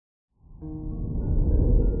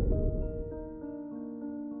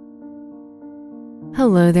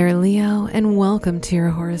Hello there, Leo, and welcome to your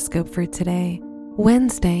horoscope for today,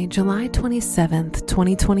 Wednesday, July 27th,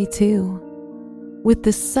 2022. With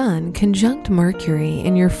the Sun conjunct Mercury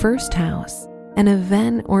in your first house, an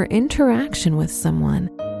event or interaction with someone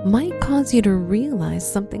might cause you to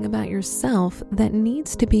realize something about yourself that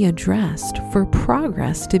needs to be addressed for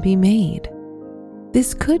progress to be made.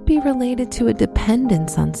 This could be related to a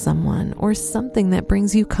dependence on someone or something that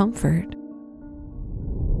brings you comfort.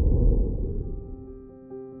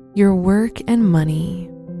 Your work and money.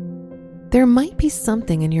 There might be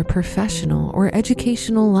something in your professional or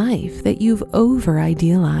educational life that you've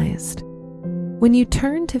over-idealized. When you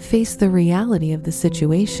turn to face the reality of the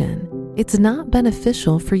situation, it's not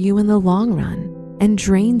beneficial for you in the long run and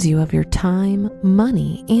drains you of your time,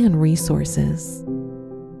 money, and resources.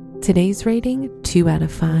 Today's rating, 2 out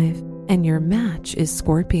of 5, and your match is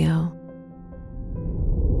Scorpio.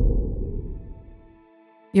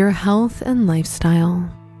 Your health and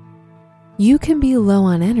lifestyle. You can be low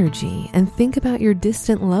on energy and think about your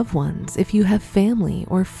distant loved ones if you have family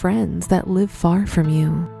or friends that live far from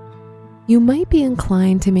you. You might be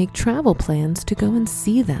inclined to make travel plans to go and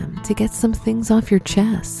see them to get some things off your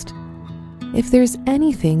chest. If there's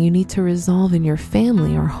anything you need to resolve in your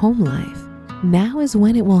family or home life, now is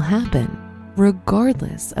when it will happen,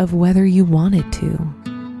 regardless of whether you want it to.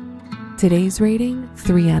 Today's rating,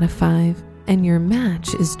 3 out of 5, and your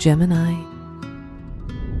match is Gemini.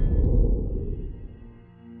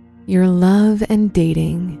 Your love and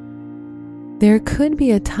dating. There could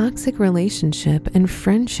be a toxic relationship and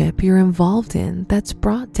friendship you're involved in that's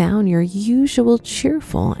brought down your usual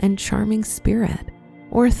cheerful and charming spirit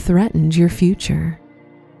or threatened your future.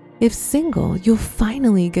 If single, you'll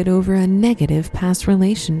finally get over a negative past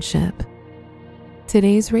relationship.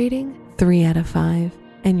 Today's rating, 3 out of 5,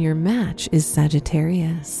 and your match is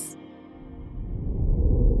Sagittarius.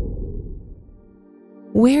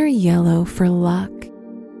 Wear yellow for luck.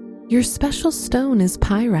 Your special stone is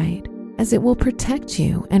pyrite, as it will protect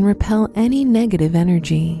you and repel any negative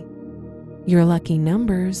energy. Your lucky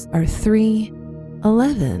numbers are 3,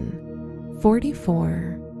 11,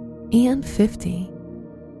 44, and 50.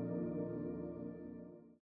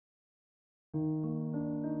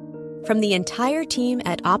 From the entire team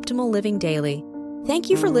at Optimal Living Daily, thank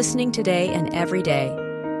you for listening today and every day.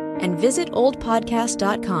 And visit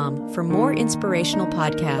oldpodcast.com for more inspirational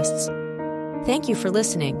podcasts. Thank you for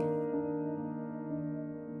listening.